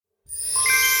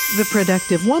The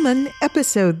Productive Woman,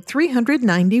 episode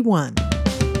 391.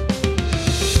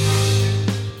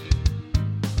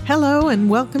 Hello, and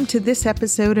welcome to this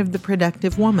episode of The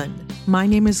Productive Woman. My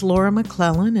name is Laura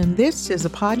McClellan, and this is a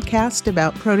podcast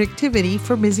about productivity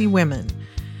for busy women.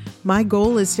 My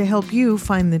goal is to help you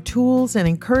find the tools and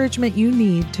encouragement you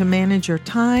need to manage your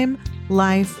time,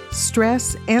 life,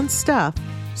 stress, and stuff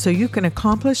so you can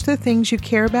accomplish the things you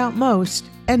care about most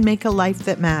and make a life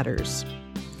that matters.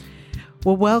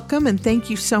 Well, welcome and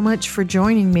thank you so much for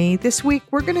joining me. This week,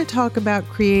 we're going to talk about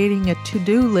creating a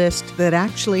to-do list that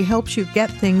actually helps you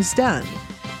get things done.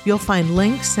 You'll find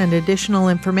links and additional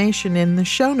information in the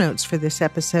show notes for this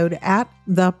episode at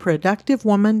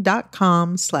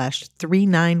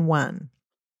theproductivewoman.com/391.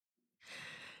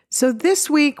 So this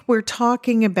week, we're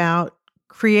talking about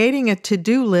creating a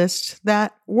to-do list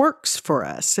that works for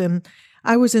us. And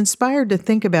I was inspired to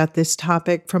think about this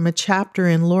topic from a chapter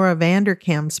in Laura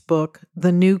Vanderkam's book,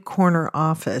 The New Corner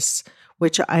Office,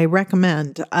 which I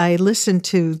recommend. I listened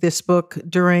to this book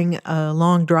during a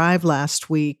long drive last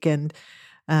week, and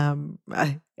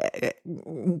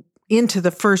into the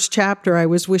first chapter, I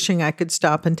was wishing I could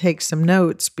stop and take some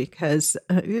notes because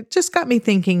it just got me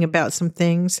thinking about some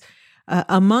things.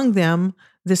 Among them,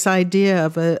 this idea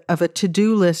of a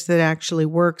to-do list that actually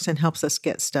works and helps us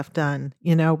get stuff done.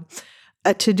 You know,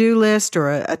 a to-do list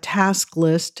or a task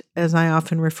list, as I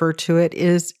often refer to it,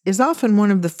 is often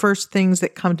one of the first things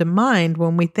that come to mind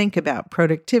when we think about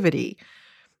productivity.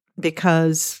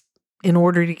 Because in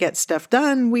order to get stuff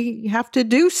done, we have to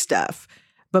do stuff.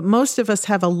 But most of us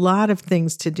have a lot of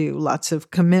things to do, lots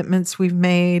of commitments we've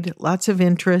made, lots of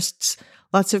interests,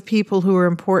 lots of people who are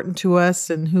important to us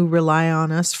and who rely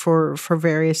on us for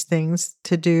various things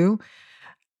to do.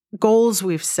 Goals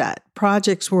we've set,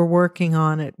 projects we're working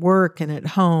on at work and at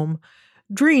home,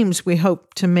 dreams we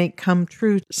hope to make come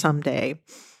true someday.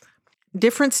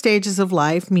 Different stages of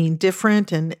life mean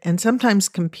different and sometimes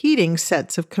competing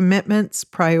sets of commitments,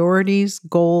 priorities,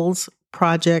 goals,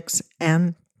 projects,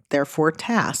 and therefore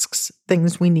tasks,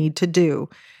 things we need to do.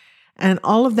 And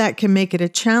all of that can make it a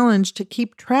challenge to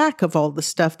keep track of all the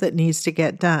stuff that needs to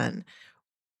get done.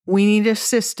 We need a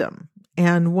system.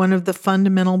 And one of the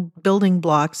fundamental building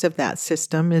blocks of that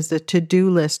system is a to-do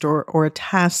list or a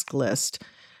task list.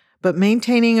 But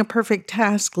maintaining a perfect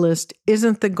task list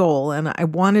isn't the goal. And I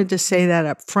wanted to say that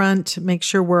up front to make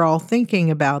sure we're all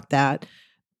thinking about that.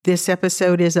 This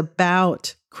episode is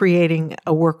about creating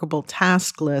a workable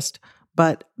task list,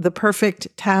 but the perfect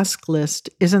task list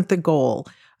isn't the goal.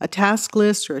 A task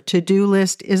list or a to-do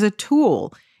list is a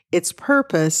tool. Its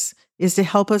purpose is to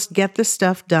help us get the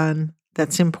stuff done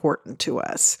that's important to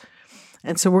us.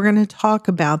 And so we're going to talk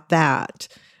about that.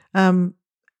 And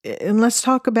let's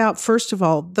talk about, first of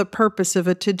all, the purpose of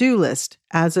a to-do list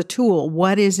as a tool.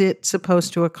 What is it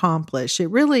supposed to accomplish? It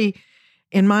really,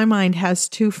 in my mind, has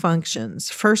two functions.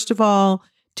 First of all,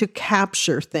 to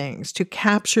capture things, to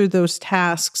capture those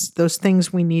tasks, those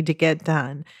things we need to get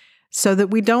done, so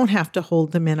that we don't have to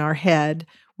hold them in our head,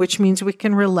 which means we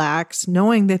can relax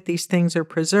knowing that these things are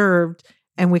preserved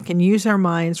and we can use our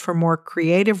minds for more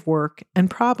creative work and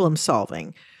problem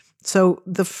solving. So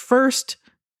the first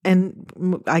and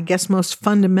I guess most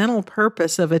fundamental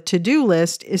purpose of a to-do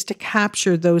list is to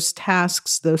capture those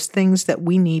tasks, those things that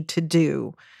we need to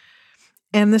do.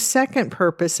 And the second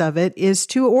purpose of it is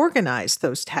to organize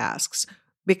those tasks,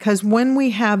 because when we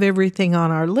have everything on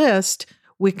our list,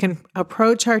 we can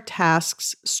approach our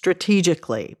tasks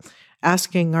strategically,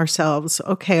 asking ourselves,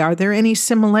 okay, are there any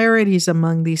similarities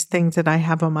among these things that I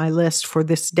have on my list for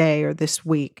this day or this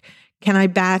week? Can I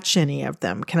batch any of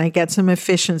them? Can I get some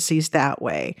efficiencies that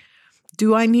way?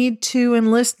 Do I need to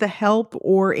enlist the help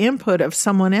or input of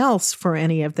someone else for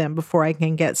any of them before I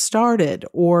can get started,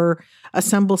 or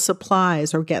assemble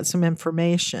supplies or get some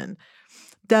information?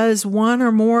 Does one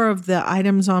or more of the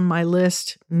items on my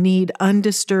list need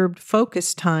undisturbed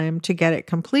focus time to get it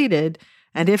completed?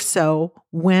 And if so,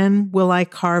 when will I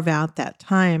carve out that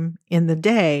time in the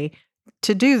day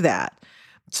to do that?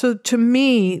 So to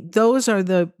me, those are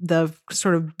the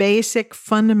sort of basic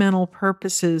fundamental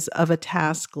purposes of a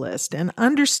task list. And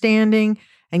understanding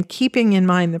and keeping in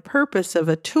mind the purpose of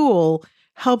a tool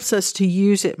helps us to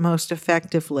use it most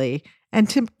effectively and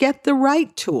to get the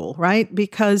right tool, right?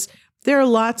 Because there are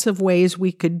lots of ways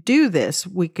we could do this.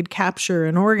 We could capture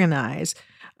and organize,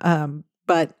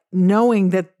 but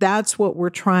knowing that that's what we're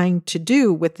trying to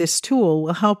do with this tool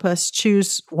will help us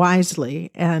choose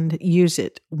wisely and use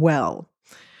it well.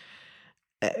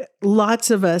 Lots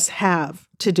of us have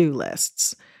to-do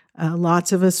lists.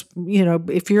 Lots of us,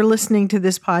 if you're listening to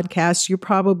this podcast, you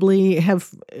probably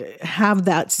have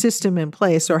that system in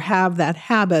place or have that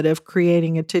habit of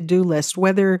creating a to-do list,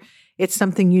 whether it's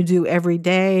something you do every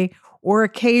day or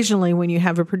occasionally when you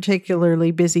have a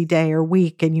particularly busy day or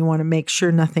week and you want to make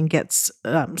sure nothing gets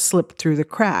slipped through the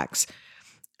cracks.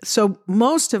 So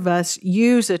most of us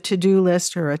use a to-do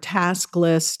list or a task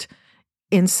list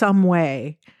in some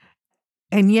way,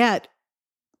 and yet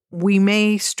we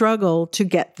may struggle to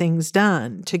get things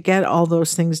done, to get all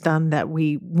those things done that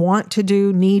we want to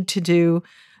do, need to do,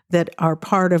 that are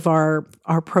part of our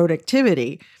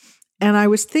productivity. And I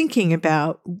was thinking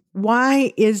about,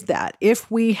 why is that? If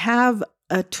we have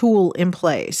a tool in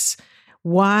place,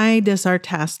 why does our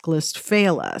task list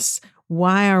fail us?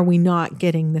 Why are we not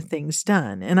getting the things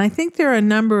done? And I think there are a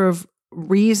number of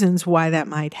reasons why that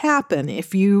might happen.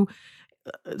 If you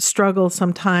struggle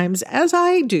sometimes, as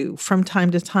I do from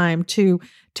time to time, to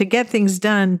get things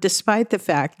done, despite the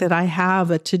fact that I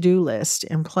have a to-do list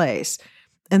in place.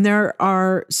 And there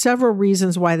are several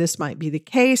reasons why this might be the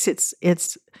case.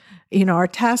 It's our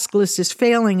task list is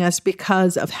failing us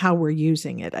because of how we're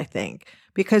using it, I think,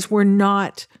 because we're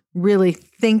not really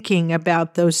thinking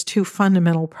about those two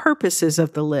fundamental purposes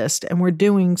of the list, and we're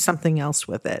doing something else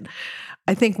with it.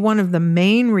 I think one of the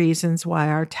main reasons why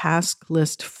our task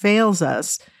list fails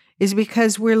us is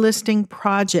because we're listing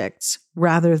projects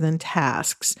rather than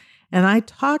tasks. And I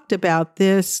talked about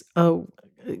this, a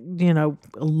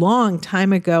long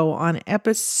time ago on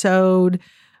episode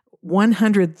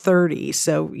 130.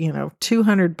 So,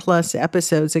 200 plus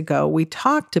episodes ago, we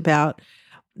talked about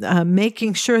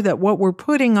making sure that what we're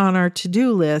putting on our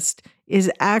to-do list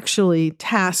is actually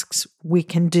tasks we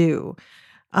can do.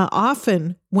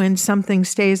 Often when something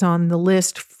stays on the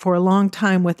list for a long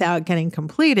time without getting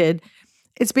completed,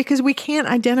 it's because we can't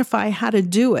identify how to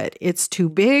do it. It's too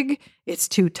big, it's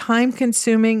too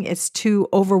time-consuming, it's too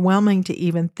overwhelming to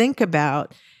even think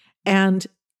about. And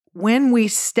when we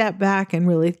step back and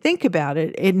really think about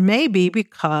it, it may be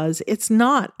because it's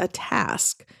not a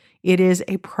task. It is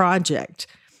a project.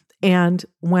 And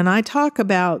when I talk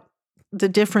about the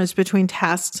difference between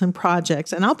tasks and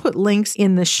projects, and I'll put links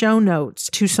in the show notes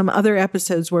to some other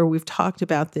episodes where we've talked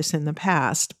about this in the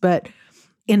past, but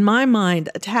in my mind,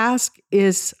 a task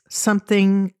is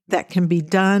something that can be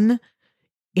done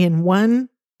in one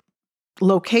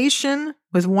location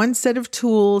with one set of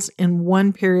tools in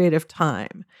one period of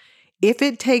time. If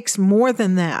it takes more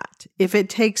than that, if it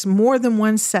takes more than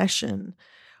one session,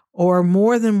 or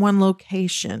more than one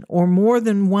location, or more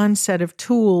than one set of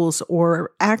tools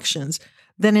or actions,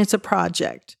 then it's a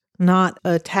project, not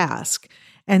a task.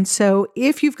 And so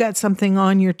if you've got something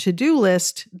on your to-do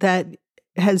list that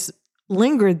has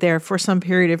lingered there for some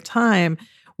period of time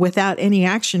without any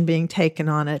action being taken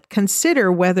on it, consider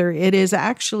whether it is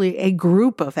actually a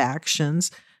group of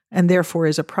actions and therefore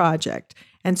is a project.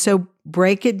 And so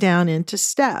break it down into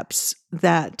steps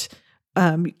that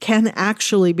can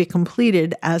actually be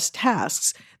completed as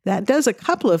tasks. That does a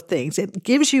couple of things. It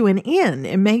gives you an in.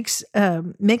 It makes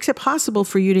it possible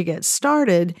for you to get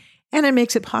started, and it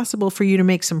makes it possible for you to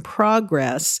make some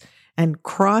progress and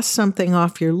cross something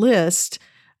off your list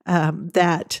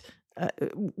that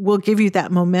will give you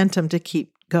that momentum to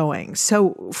keep going.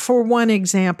 So for one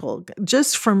example,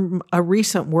 just from a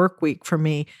recent work week for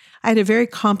me, I had a very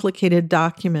complicated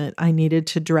document I needed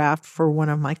to draft for one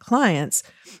of my clients,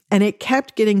 and it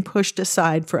kept getting pushed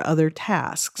aside for other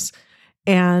tasks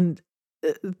and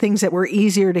things that were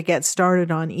easier to get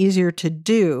started on, easier to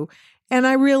do. And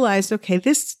I realized, okay,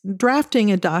 this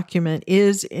drafting a document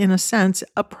is, in a sense,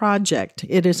 a project.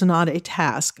 It is not a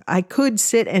task. I could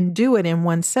sit and do it in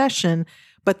one session,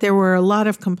 but there were a lot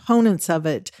of components of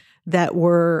it that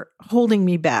were holding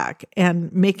me back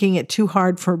and making it too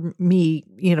hard for me,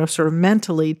 sort of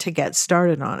mentally to get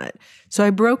started on it. So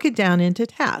I broke it down into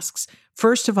tasks.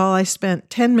 First of all, I spent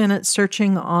 10 minutes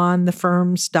searching on the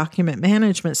firm's document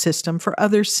management system for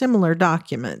other similar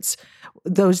documents,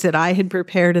 those that I had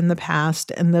prepared in the past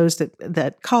and those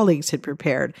that colleagues had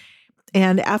prepared.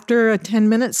 And after a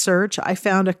 10-minute search, I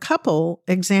found a couple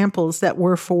examples that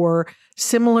were for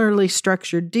similarly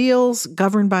structured deals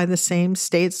governed by the same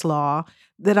state's law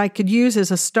that I could use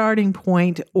as a starting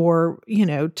point or,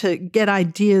 to get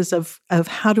ideas of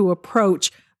how to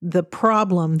approach the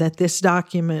problem that this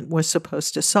document was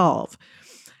supposed to solve.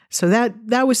 So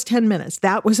that was 10 minutes.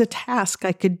 That was a task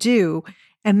I could do.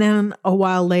 And then a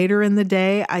while later in the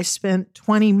day, I spent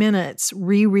 20 minutes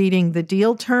rereading the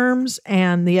deal terms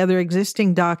and the other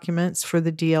existing documents for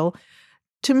the deal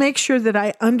to make sure that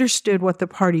I understood what the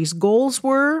parties' goals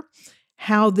were,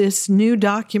 how this new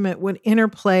document would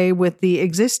interplay with the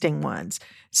existing ones.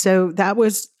 So that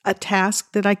was a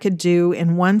task that I could do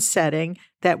in one setting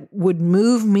that would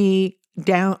move me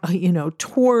down,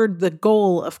 toward the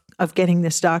goal of getting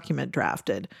this document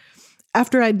drafted.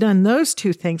 After I'd done those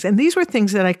two things, and these were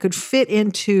things that I could fit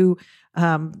into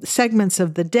segments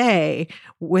of the day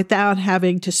without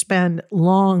having to spend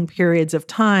long periods of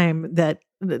time that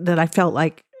I felt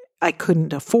like I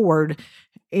couldn't afford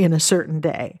in a certain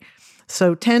day.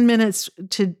 So 10 minutes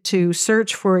to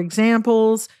search for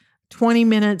examples, 20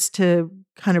 minutes to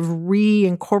kind of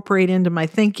reincorporate into my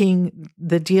thinking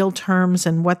the deal terms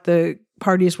and what the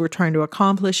parties were trying to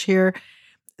accomplish here.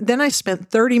 Then I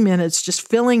spent 30 minutes just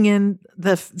filling in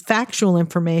the factual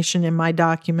information in my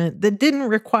document that didn't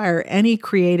require any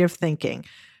creative thinking.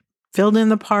 Filled in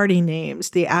the party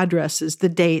names, the addresses, the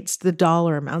dates, the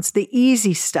dollar amounts, the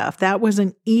easy stuff. That was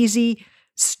an easy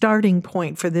starting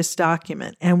point for this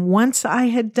document. And once I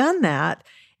had done that,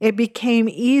 it became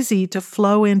easy to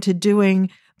flow into doing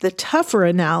the tougher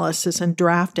analysis and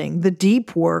drafting, the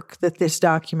deep work that this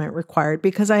document required,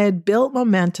 because I had built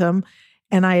momentum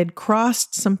and I had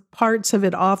crossed some parts of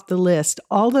it off the list.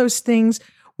 All those things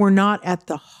were not at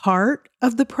the heart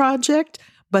of the project,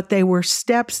 but they were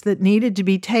steps that needed to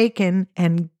be taken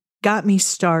and got me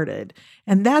started.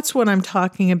 And that's what I'm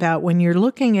talking about when you're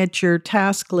looking at your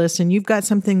task list and you've got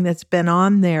something that's been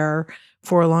on there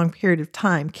for a long period of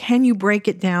time. Can you break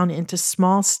it down into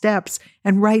small steps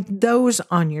and write those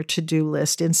on your to-do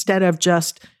list instead of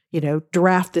just,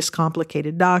 draft this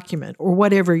complicated document or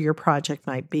whatever your project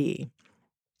might be?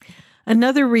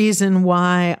 Another reason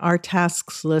why our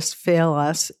tasks lists fail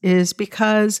us is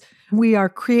because we are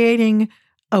creating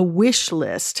a wish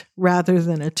list rather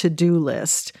than a to-do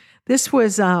list. This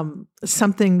was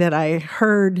something that I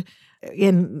heard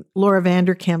in Laura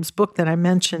Vanderkam's book that I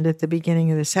mentioned at the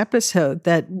beginning of this episode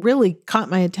that really caught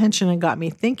my attention and got me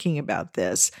thinking about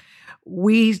this.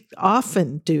 We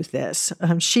often do this.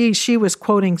 She was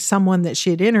quoting someone that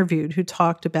she had interviewed who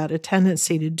talked about a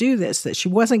tendency to do this, that she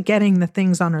wasn't getting the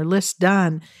things on her list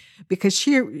done because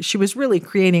she was really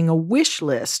creating a wish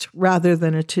list rather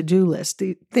than a to-do list.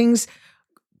 The things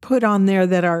put on there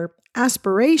that are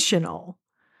aspirational,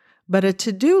 but a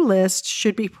to-do list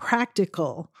should be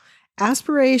practical.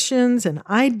 Aspirations and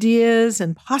ideas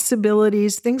and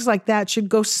possibilities, things like that should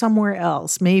go somewhere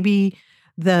else. Maybe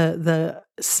the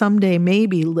someday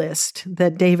maybe list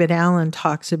that David Allen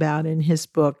talks about in his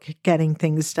book, Getting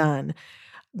Things Done.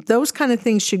 Those kind of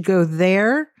things should go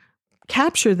there.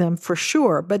 Capture them for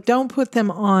sure, but don't put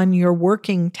them on your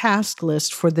working task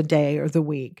list for the day or the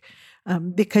week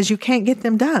because you can't get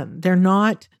them done. They're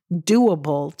not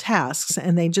doable tasks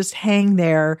and they just hang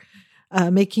there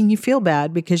making you feel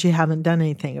bad because you haven't done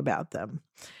anything about them.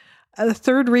 The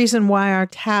third reason why our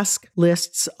task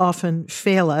lists often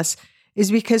fail us is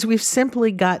because we've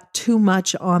simply got too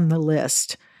much on the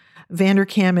list.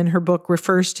 Vanderkam in her book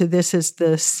refers to this as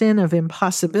the sin of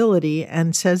impossibility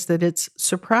and says that it's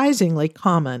surprisingly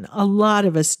common. A lot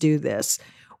of us do this.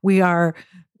 We are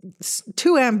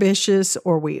too ambitious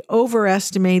or we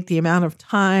overestimate the amount of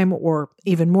time or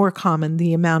even more common,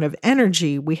 the amount of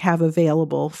energy we have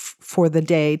available for the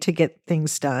day to get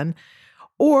things done.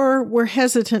 Or we're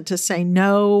hesitant to say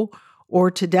no or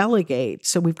to delegate.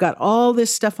 So we've got all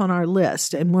this stuff on our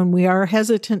list. And when we are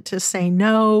hesitant to say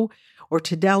no or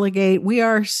to delegate, we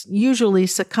are usually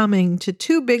succumbing to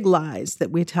two big lies that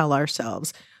we tell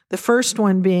ourselves. The first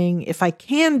one being, if I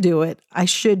can do it, I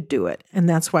should do it. And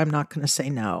that's why I'm not going to say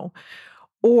no.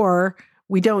 Or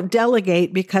we don't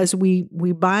delegate because we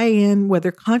buy in,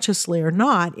 whether consciously or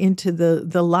not, into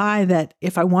the lie that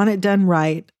if I want it done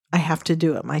right, I have to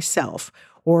do it myself.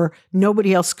 Or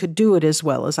nobody else could do it as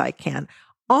well as I can.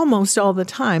 Almost all the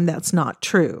time, that's not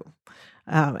true.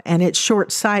 And it's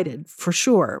short-sighted for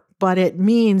sure, but it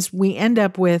means we end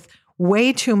up with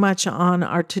way too much on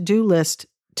our to-do list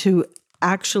to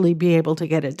actually be able to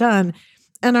get it done.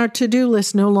 And our to-do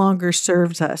list no longer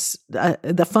serves us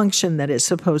the function that it's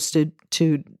supposed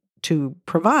to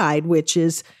provide, which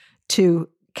is to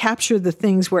capture the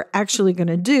things we're actually going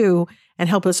to do and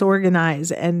help us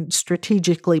organize and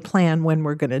strategically plan when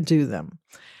we're going to do them.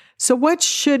 So what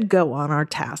should go on our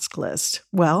task list?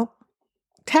 Well,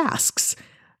 tasks.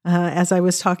 As I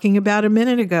was talking about a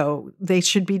minute ago, they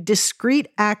should be discrete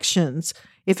actions.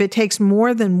 If it takes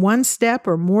more than one step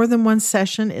or more than one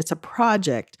session, it's a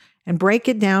project, and break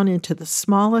it down into the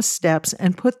smallest steps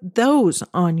and put those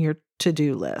on your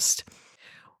to-do list.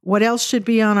 What else should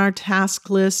be on our task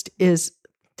list is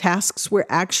tasks we're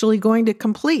actually going to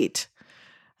complete.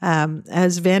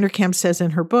 As Vanderkam says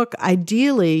in her book,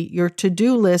 ideally, your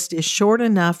to-do list is short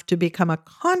enough to become a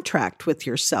contract with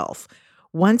yourself,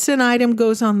 Once an item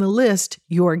goes on the list,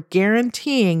 you're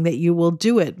guaranteeing that you will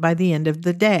do it by the end of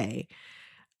the day.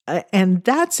 And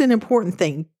that's an important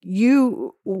thing.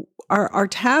 Our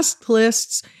task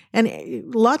lists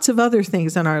and lots of other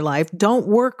things in our life don't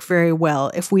work very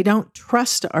well if we don't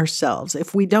trust ourselves,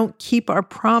 if we don't keep our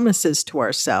promises to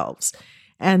ourselves.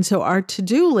 And so our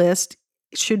to-do list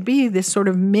should be this sort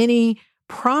of mini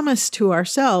promise to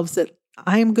ourselves that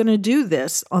I am going to do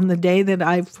this on the day that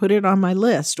I've put it on my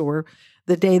list or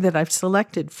the day that I've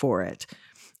selected for it.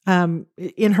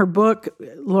 In her book,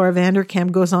 Laura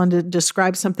Vanderkam goes on to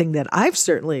describe something that I've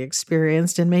certainly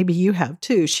experienced, and maybe you have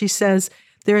too. She says,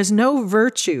 there is no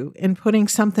virtue in putting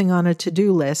something on a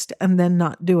to-do list and then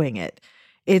not doing it.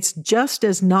 It's just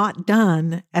as not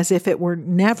done as if it were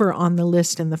never on the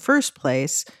list in the first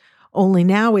place, only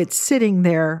now it's sitting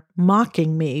there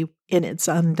mocking me in its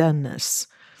undoneness.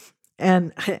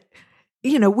 And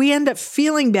we end up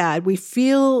feeling bad.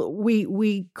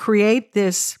 We create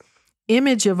this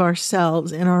image of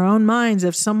ourselves in our own minds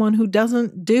of someone who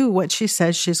doesn't do what she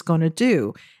says she's going to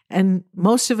do. And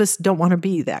most of us don't want to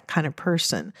be that kind of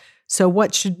person. So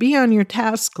what should be on your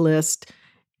task list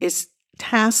is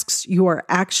tasks you are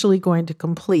actually going to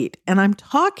complete. And I'm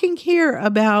talking here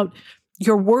about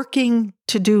your working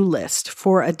to-do list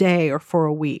for a day or for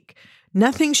a week.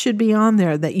 Nothing should be on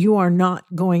there that you are not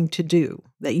going to do,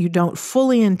 that you don't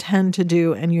fully intend to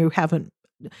do, and you haven't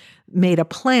made a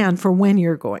plan for when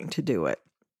you're going to do it.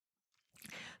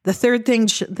 The third thing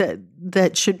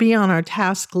that should be on our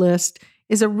task list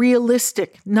is a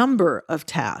realistic number of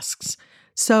tasks.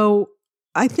 So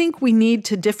I think we need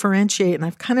to differentiate, and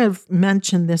I've kind of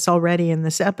mentioned this already in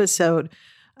this episode,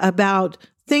 about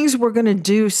things we're going to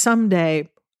do someday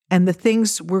and the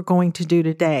things we're going to do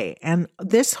today. And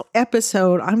this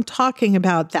episode, I'm talking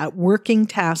about that working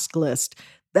task list,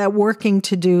 that working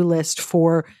to-do list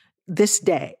for this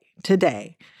day,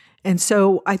 today. And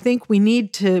so I think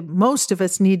most of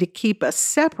us need to keep a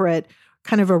separate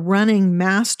kind of a running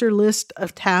master list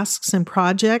of tasks and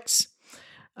projects,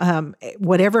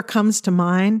 whatever comes to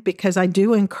mind, because I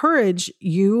do encourage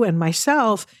you and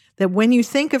myself that when you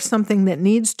think of something that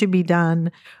needs to be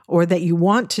done or that you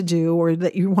want to do or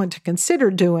that you want to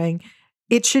consider doing,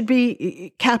 it should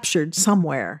be captured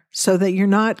somewhere so that you're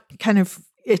not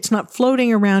it's not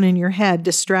floating around in your head,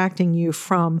 distracting you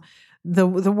from the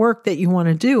work that you want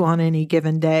to do on any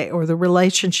given day or the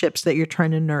relationships that you're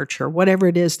trying to nurture, whatever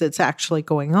it is that's actually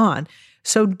going on.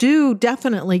 So do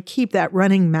definitely keep that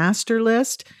running master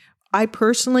list. I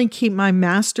personally keep my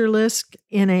master list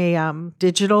in a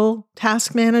digital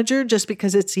task manager just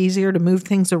because it's easier to move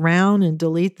things around and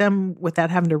delete them without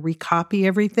having to recopy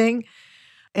everything.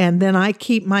 And then I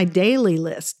keep my daily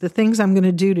list, the things I'm going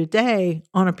to do today,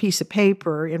 on a piece of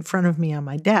paper in front of me on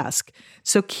my desk.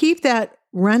 So keep that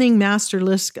running master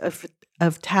list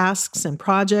of tasks and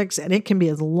projects, and it can be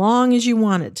as long as you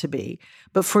want it to be.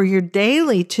 But for your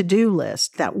daily to-do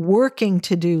list, that working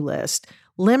to-do list,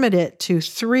 limit it to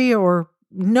 3 or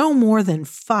no more than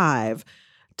 5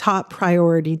 top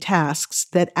priority tasks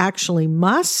that actually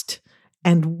must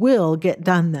and will get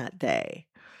done that day.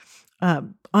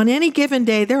 On any given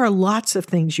day, there are lots of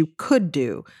things you could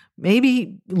do,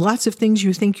 maybe lots of things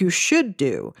you think you should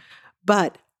do.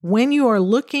 But when you are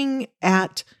looking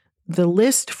at the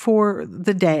list for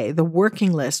the day, the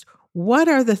working list, what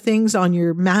are the things on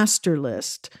your master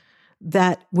list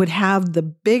that would have the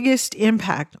biggest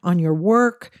impact on your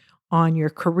work, on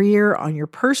your career, on your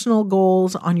personal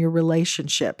goals, on your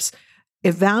relationships?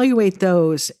 Evaluate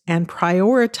those and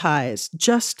prioritize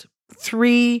just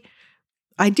 3,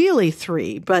 ideally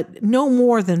 3, but no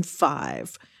more than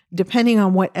 5, depending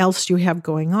on what else you have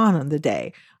going on the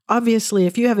day. Obviously,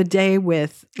 if you have a day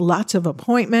with lots of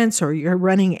appointments or you're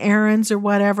running errands or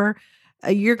whatever,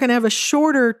 you're going to have a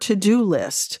shorter to-do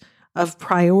list of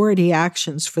priority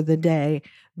actions for the day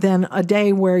than a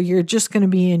day where you're just going to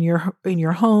be in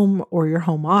your home or your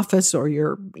home office or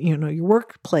your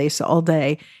workplace all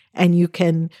day, and you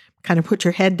can kind of put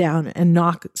your head down and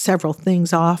knock several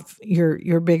things off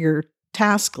your bigger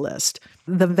task list.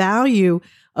 The value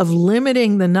of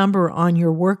limiting the number on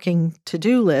your working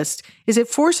to-do list is it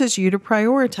forces you to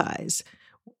prioritize.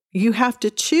 You have to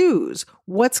choose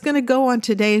what's going to go on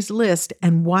today's list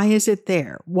and why is it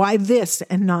there? Why this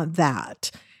and not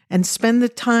that? And spend the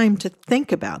time to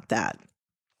think about that.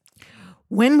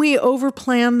 When we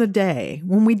overplan the day,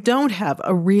 when we don't have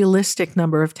a realistic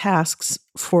number of tasks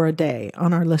for a day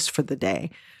on our list for the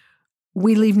day,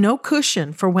 we leave no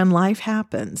cushion for when life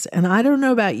happens. And I don't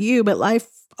know about you, but life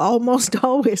almost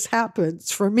always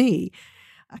happens for me.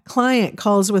 A client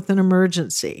calls with an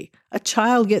emergency. A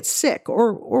child gets sick,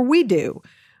 or we do.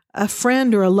 a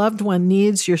friend or a loved one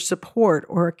needs your support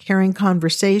or a caring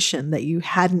conversation that you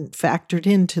hadn't factored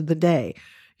into the day.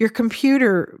 Your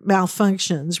computer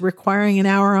malfunctions, requiring an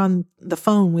hour on the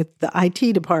phone with the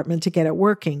IT department to get it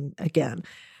working again.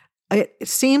 It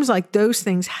seems like those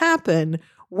things happen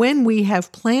when we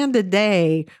have planned a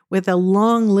day with a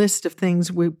long list of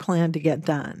things we plan to get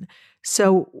done.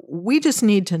 So we just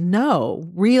need to know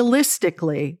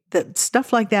realistically that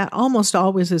stuff like that almost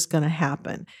always is going to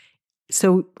happen.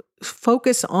 So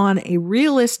focus on a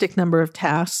realistic number of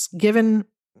tasks given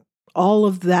all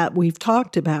of that we've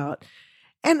talked about.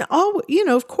 And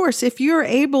of course, if you're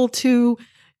able to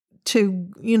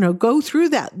go through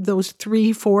those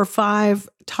 3, 4, 5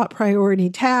 top priority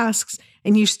tasks,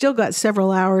 and you still got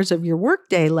several hours of your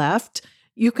workday left,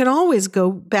 you can always go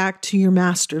back to your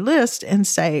master list and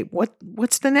say,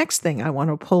 what's the next thing I want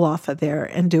to pull off of there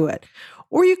and do it?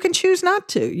 Or you can choose not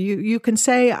to. You can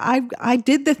say, I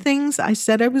did the things I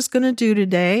said I was going to do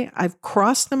today. I've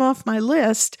crossed them off my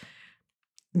list.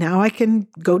 Now I can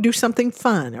go do something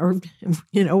fun or,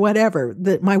 whatever,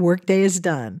 that my workday is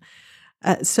done.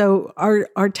 So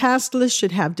our task list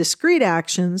should have discrete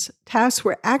actions, tasks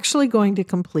we're actually going to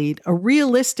complete, a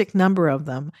realistic number of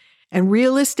them. And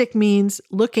realistic means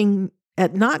looking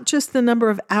at not just the number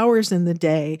of hours in the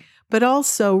day, but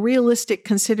also realistic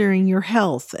considering your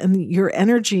health and your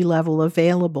energy level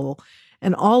available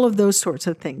and all of those sorts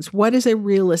of things. What is a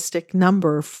realistic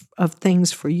number of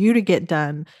things for you to get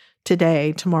done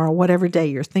today, tomorrow, whatever day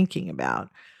you're thinking about?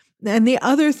 And the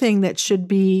other thing that should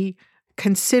be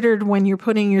considered when you're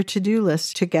putting your to-do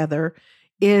list together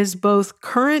is both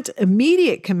current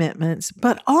immediate commitments,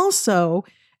 but also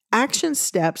action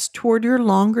steps toward your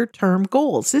longer term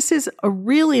goals. This is a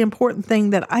really important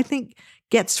thing that I think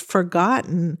gets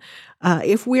forgotten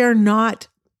if we are not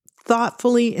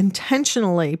thoughtfully,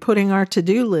 intentionally putting our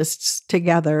to-do lists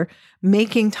together,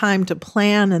 making time to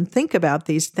plan and think about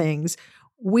these things.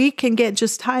 We can get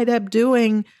just tied up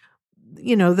doing,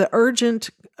 the urgent,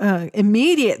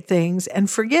 immediate things and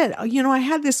forget, I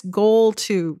had this goal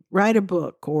to write a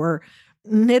book or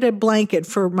knit a blanket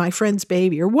for my friend's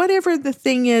baby or whatever the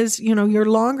thing is, your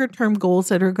longer term goals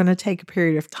that are going to take a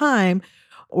period of time,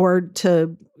 or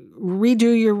to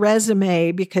redo your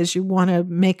resume because you want to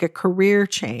make a career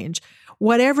change.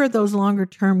 Whatever those longer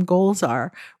term goals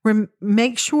are,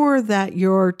 make sure that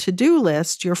your to-do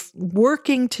list, your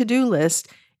working to-do list,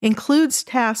 includes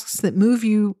tasks that move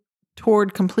you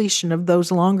toward completion of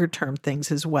those longer term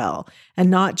things as well, and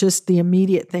not just the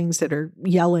immediate things that are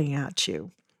yelling at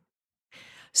you.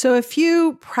 So a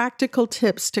few practical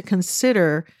tips to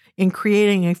consider in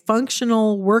creating a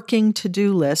functional working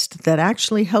to-do list that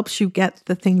actually helps you get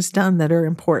the things done that are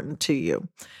important to you.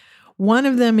 One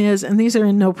of them is, and these are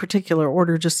in no particular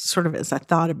order, just sort of as I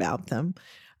thought about them.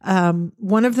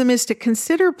 One of them is to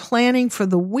consider planning for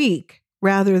the week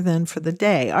rather than for the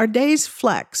day. Our days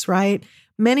flex, right?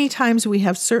 Many times we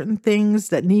have certain things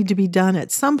that need to be done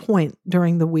at some point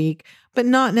during the week, but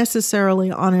not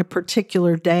necessarily on a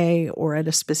particular day or at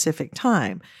a specific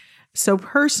time. So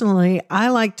personally, I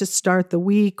like to start the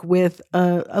week with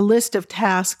a list of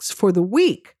tasks for the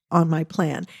week on my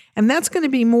plan. And that's going to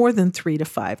be more than 3 to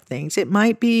 5 things. It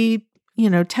might be,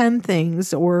 10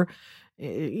 things, or,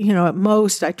 at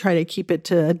most I try to keep it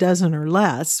to a dozen or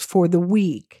less for the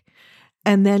week.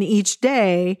 And then each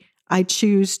day I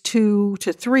choose 2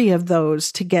 to 3 of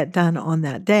those to get done on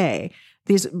that day.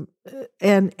 These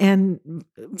and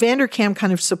Vanderkam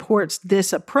kind of supports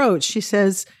this approach. She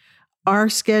says our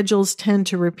schedules tend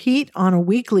to repeat on a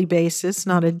weekly basis,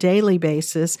 not a daily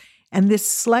basis. And this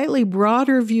slightly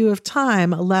broader view of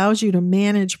time allows you to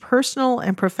manage personal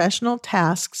and professional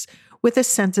tasks with a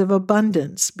sense of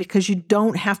abundance because you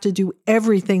don't have to do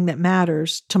everything that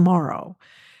matters tomorrow.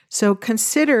 So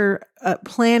consider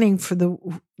planning for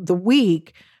the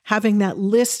week, having that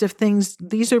list of things.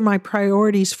 These are my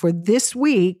priorities for this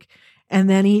week. And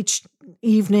then each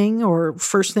evening or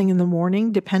first thing in the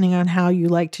morning, depending on how you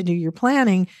like to do your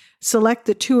planning, select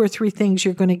the 2 or 3 things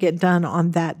you're going to get done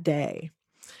on that day.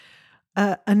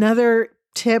 Another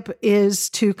tip is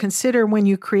to consider when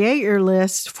you create your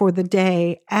list for the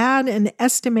day, add an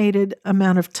estimated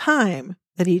amount of time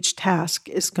that each task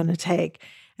is going to take,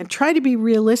 and try to be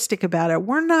realistic about it.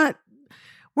 We're not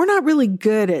really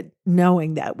good at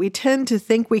knowing that. We tend to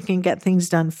think we can get things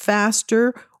done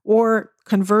faster, or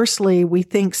conversely, we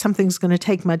think something's going to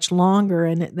take much longer,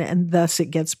 and thus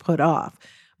it gets put off.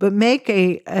 But make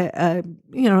an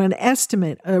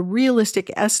estimate, a realistic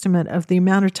estimate of the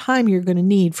amount of time you're going to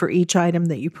need for each item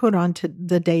that you put onto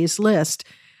the day's list.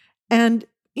 And,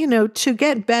 to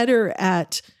get better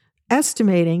at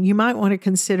estimating, you might want to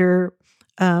consider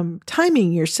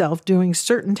timing yourself doing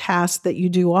certain tasks that you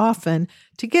do often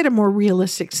to get a more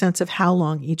realistic sense of how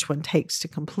long each one takes to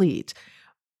complete.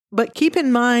 But keep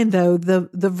in mind, though, the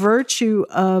virtue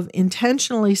of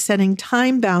intentionally setting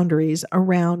time boundaries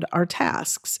around our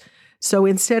tasks. So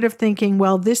instead of thinking,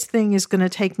 well, this thing is going to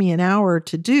take me an hour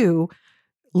to do,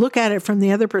 look at it from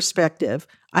the other perspective.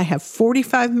 I have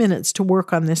 45 minutes to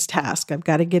work on this task. I've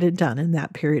got to get it done in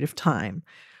that period of time.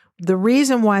 The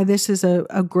reason why this is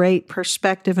a great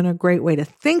perspective and a great way to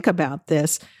think about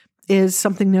this is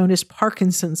something known as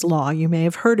Parkinson's Law. You may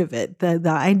have heard of it, the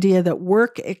idea that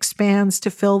work expands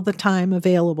to fill the time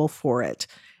available for it.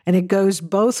 And it goes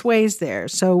both ways there.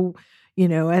 So,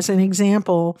 as an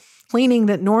example, cleaning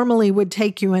that normally would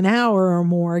take you an hour or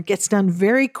more gets done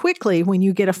very quickly when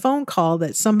you get a phone call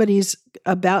that somebody's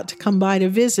about to come by to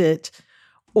visit,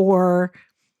 or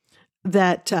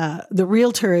that the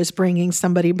realtor is bringing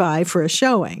somebody by for a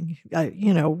showing.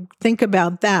 Think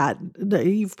about that.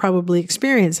 You've probably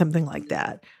experienced something like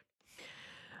that.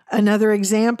 Another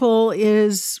example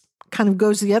kind of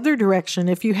goes the other direction.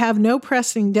 If you have no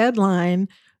pressing deadline,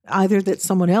 either that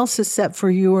someone else has set for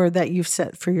you or that you've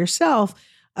set for yourself,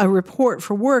 a report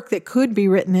for work that could be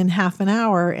written in half an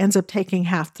hour ends up taking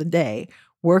half the day.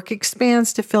 Work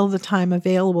expands to fill the time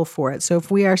available for it. So if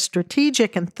we are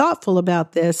strategic and thoughtful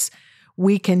about this,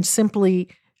 we can simply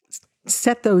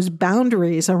set those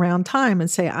boundaries around time and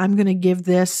say, I'm going to give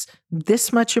this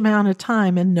much amount of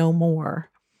time and no more.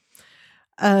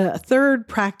 A third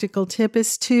practical tip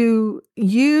is to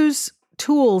use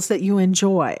tools that you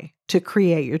enjoy to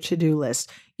create your to-do list.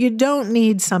 You don't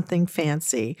need something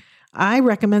fancy. I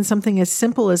recommend something as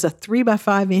simple as a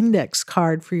 3x5 index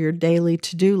card for your daily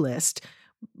to-do list.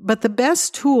 But the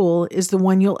best tool is the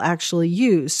one you'll actually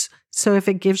use. So if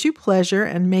it gives you pleasure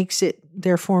and makes it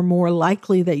therefore more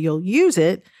likely that you'll use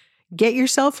it, get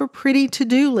yourself a pretty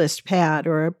to-do list pad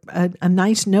or a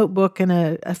nice notebook and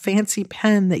a fancy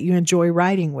pen that you enjoy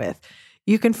writing with.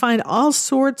 You can find all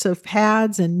sorts of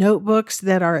pads and notebooks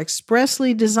that are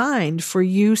expressly designed for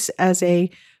use as a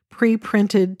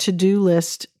pre-printed to-do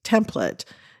list template.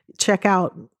 Check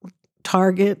out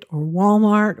Target or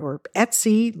Walmart or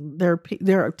Etsy.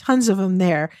 There are tons of them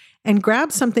there. And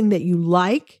grab something that you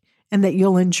like and that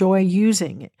you'll enjoy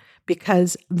using,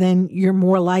 because then you're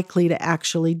more likely to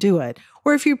actually do it.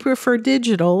 Or if you prefer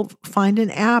digital, find an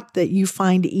app that you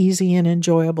find easy and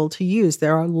enjoyable to use.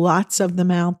 There are lots of them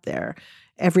out there.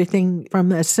 Everything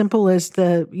from as simple as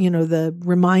the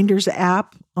reminders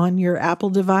app on your Apple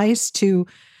device to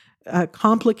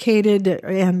complicated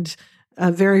and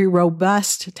very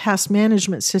robust task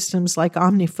management systems like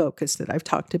OmniFocus that I've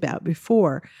talked about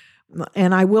before.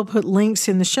 And I will put links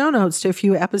in the show notes to a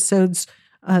few episodes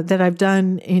that I've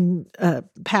done in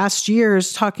past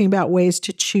years talking about ways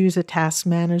to choose a task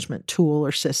management tool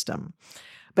or system.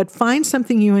 But find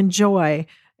something you enjoy,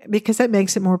 because that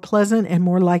makes it more pleasant and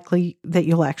more likely that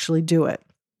you'll actually do it.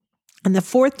 And the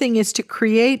fourth thing is to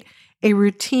create a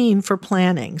routine for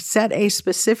planning. Set a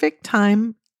specific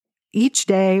time each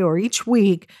day or each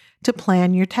week to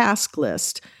plan your task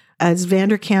list. As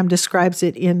Vanderkam describes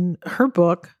it in her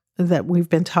book that we've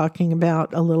been talking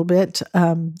about a little bit,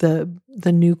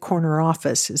 The New Corner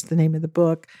Office is the name of the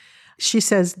book. She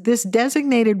says, this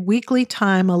designated weekly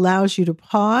time allows you to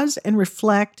pause and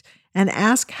reflect and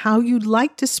ask how you'd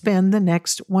like to spend the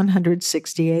next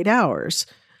 168 hours.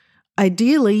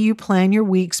 Ideally, you plan your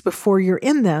weeks before you're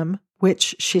in them,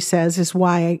 which she says is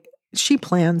why she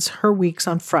plans her weeks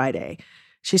on Friday.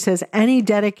 She says any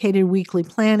dedicated weekly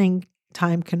planning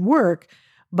time can work,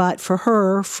 but for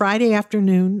her, Friday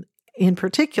afternoon in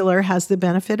particular has the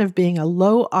benefit of being a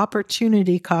low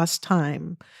opportunity cost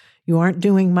time. You aren't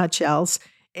doing much else,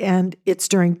 and it's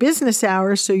during business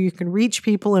hours, so you can reach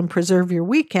people and preserve your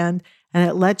weekend, and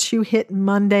it lets you hit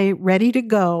Monday ready to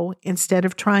go instead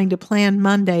of trying to plan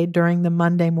Monday during the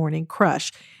Monday morning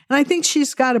crush. And I think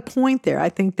she's got a point there. I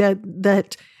think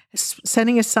that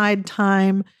setting aside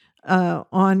time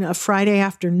on a Friday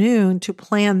afternoon to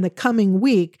plan the coming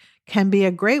week can be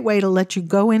a great way to let you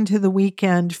go into the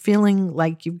weekend feeling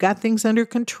like you've got things under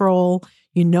control,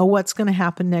 you know what's going to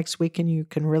happen next week, and you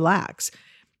can relax.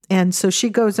 And so she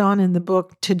goes on in the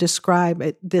book to describe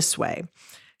it this way.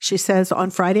 She says,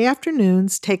 on Friday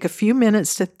afternoons, take a few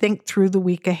minutes to think through the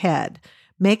week ahead.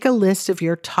 Make a list of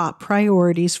your top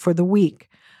priorities for the week.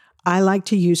 I like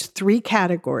to use 3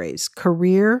 categories: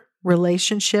 career,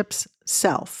 relationships,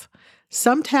 self.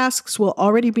 Some tasks will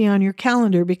already be on your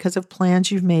calendar because of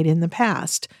plans you've made in the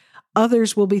past.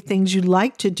 Others will be things you'd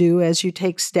like to do as you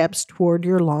take steps toward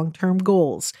your long-term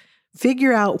goals.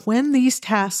 Figure out when these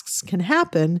tasks can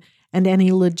happen and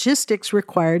any logistics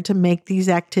required to make these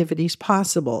activities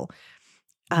possible.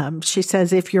 She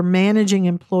says if you're managing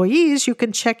employees, you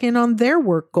can check in on their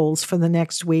work goals for the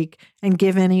next week and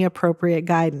give any appropriate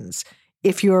guidance.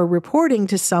 If you're reporting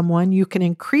to someone, you can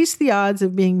increase the odds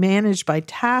of being managed by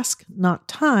task, not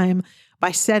time,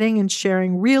 by setting and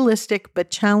sharing realistic but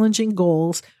challenging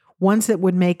goals, ones that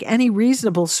would make any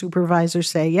reasonable supervisor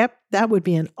say, yep, that would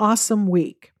be an awesome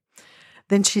week.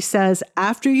 Then she says,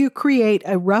 after you create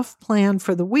a rough plan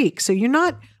for the week, so you're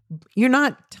not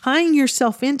tying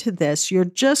yourself into this, you're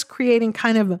just creating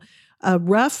kind of a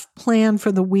rough plan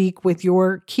for the week with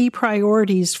your key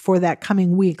priorities for that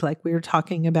coming week, like we were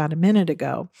talking about a minute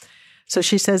ago. So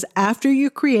she says, after you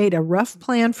create a rough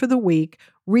plan for the week,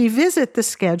 revisit the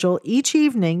schedule each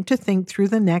evening to think through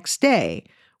the next day.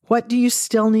 What do you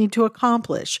still need to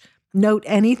accomplish? Note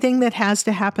anything that has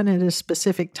to happen at a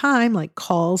specific time, like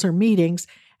calls or meetings,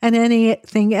 and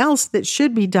anything else that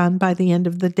should be done by the end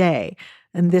of the day.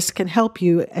 And this can help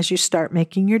you as you start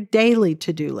making your daily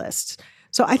to-do lists.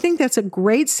 So I think that's a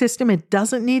great system. It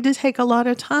doesn't need to take a lot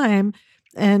of time.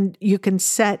 And you can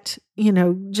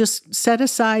just set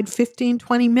aside 15,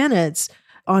 20 minutes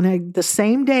on the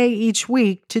same day each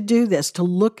week to do this, to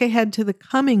look ahead to the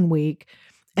coming week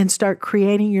and start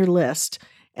creating your list.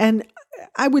 And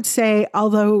I would say,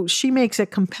 although she makes a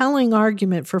compelling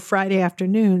argument for Friday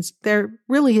afternoons, there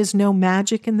really is no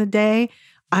magic in the day.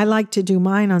 I like to do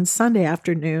mine on Sunday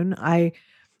afternoon.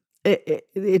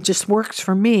 It just works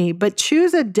for me. But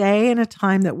choose a day and a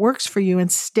time that works for you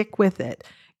and stick with it.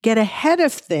 Get ahead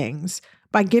of things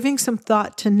by giving some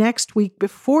thought to next week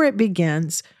before it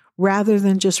begins, rather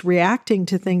than just reacting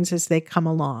to things as they come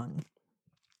along.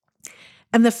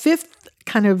 And the fifth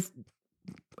kind of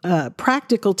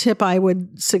practical tip I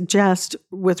would suggest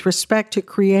with respect to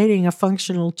creating a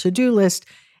functional to-do list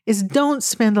is don't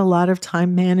spend a lot of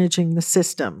time managing the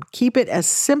system. Keep it as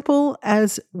simple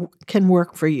as can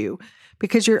work for you,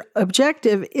 because your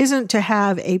objective isn't to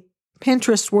have a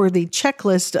Pinterest-worthy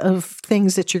checklist of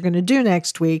things that you're going to do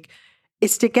next week.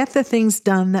 It's to get the things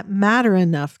done that matter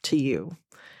enough to you.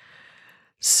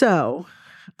 So,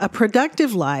 a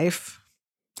productive life,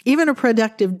 even a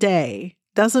productive day,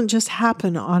 doesn't just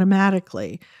happen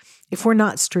automatically. If we're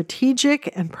not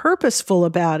strategic and purposeful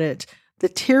about it, the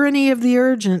tyranny of the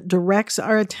urgent directs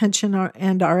our attention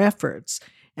and our efforts,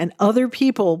 and other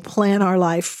people plan our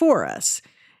life for us.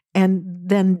 And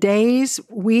then days,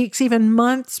 weeks, even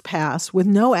months pass with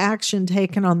no action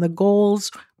taken on the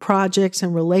goals, projects,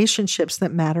 and relationships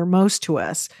that matter most to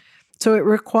us. So it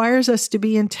requires us to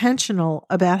be intentional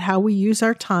about how we use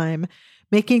our time,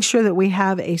 making sure that we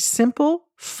have a simple,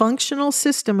 functional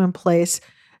system in place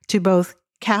to both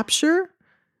capture,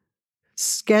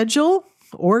 schedule,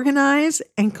 organize,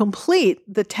 and complete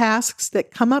the tasks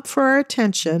that come up for our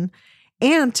attention,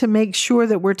 and to make sure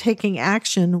that we're taking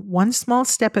action one small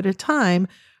step at a time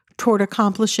toward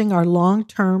accomplishing our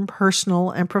long-term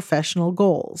personal and professional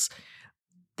goals.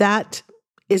 That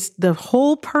is the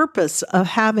whole purpose of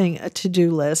having a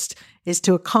to-do list, is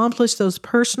to accomplish those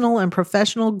personal and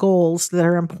professional goals that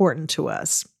are important to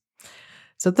us.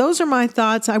 So those are my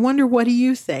thoughts. I wonder, what do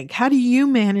you think? How do you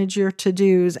manage your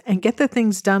to-dos and get the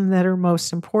things done that are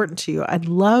most important to you? I'd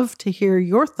love to hear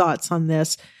your thoughts on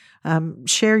this.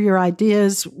 Share your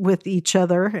ideas with each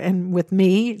other and with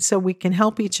me so we can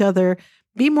help each other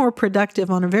be more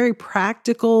productive on a very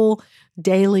practical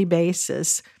daily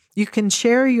basis. You can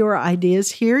share your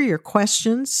ideas here, your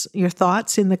questions, your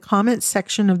thoughts in the comments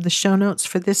section of the show notes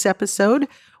for this episode,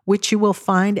 which you will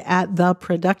find at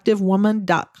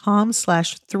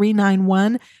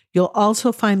theproductivewoman.com/391. You'll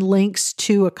also find links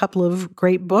to a couple of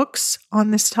great books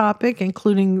on this topic,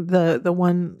 including the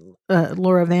one,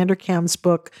 Laura Vanderkam's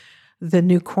book, The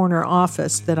New Corner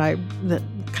Office, that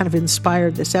kind of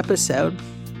inspired this episode,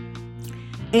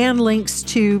 and links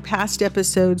to past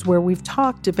episodes where we've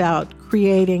talked about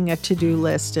creating a to-do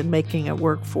list and making it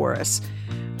work for us.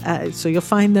 So you'll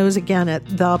find those again at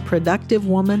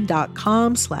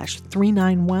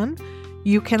theproductivewoman.com/391.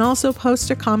 You can also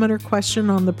post a comment or question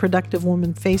on the Productive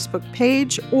Woman Facebook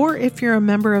page, or if you're a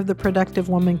member of the Productive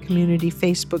Woman Community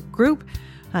Facebook group,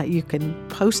 you can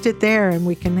post it there and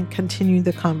we can continue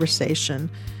the conversation.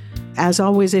 As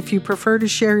always, if you prefer to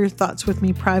share your thoughts with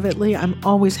me privately, I'm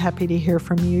always happy to hear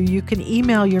from you. You can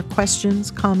email your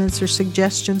questions, comments, or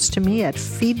suggestions to me at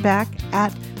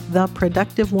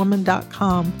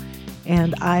feedback@theproductivewoman.com.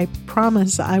 And I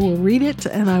promise I will read it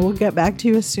and I will get back to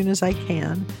you as soon as I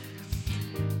can.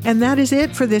 And that is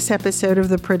it for this episode of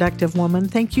The Productive Woman.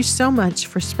 Thank you so much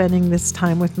for spending this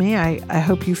time with me. I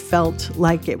hope you felt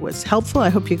like it was helpful. I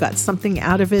hope you got something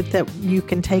out of it that you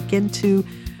can take into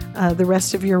the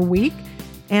rest of your week.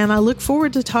 And I look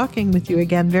forward to talking with you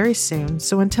again very soon.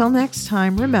 So until next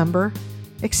time, remember,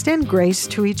 Extend grace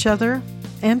to each other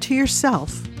and to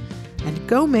yourself, and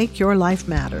go make your life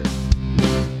matter.